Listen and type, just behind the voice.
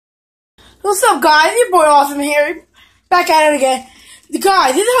What's up, guys? Your boy Osman here. Back at it again.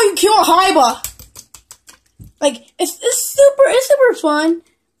 Guys, this is how you kill a Hyba. Like, it's super fun.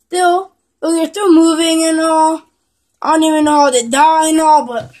 Still, they're still moving and all. I don't even know how they die and all,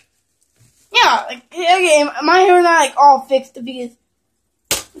 but yeah, like, okay, my hair is not like all fixed because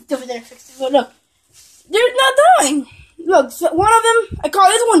it's over there fixed. But look, they're not dying. Look, so one of them, I call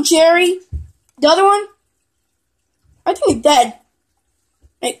this one Jerry. The other one, I think it's dead.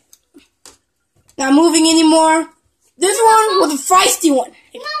 Like, not moving anymore. This one was a feisty one.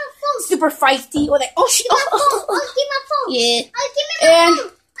 Like, super feisty. Or like, oh shit. Give my phone. Yeah. Give me my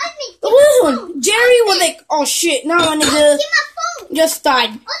phone. What was this one? Jerry was like, oh shit. Now I need to just died.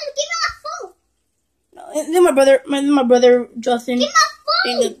 Give me my phone. And then my brother Justin. Give my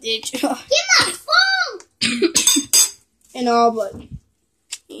phone. In the ditch. Give my phone. And all, but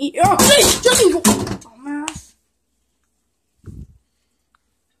oh, please, Justin, go. Oh man.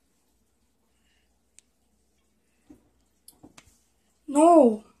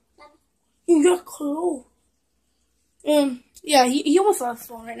 No, you got close. And yeah, he almost lost his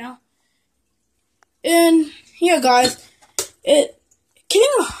phone right now. And yeah, guys, killing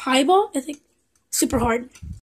a Hyba is like super hard.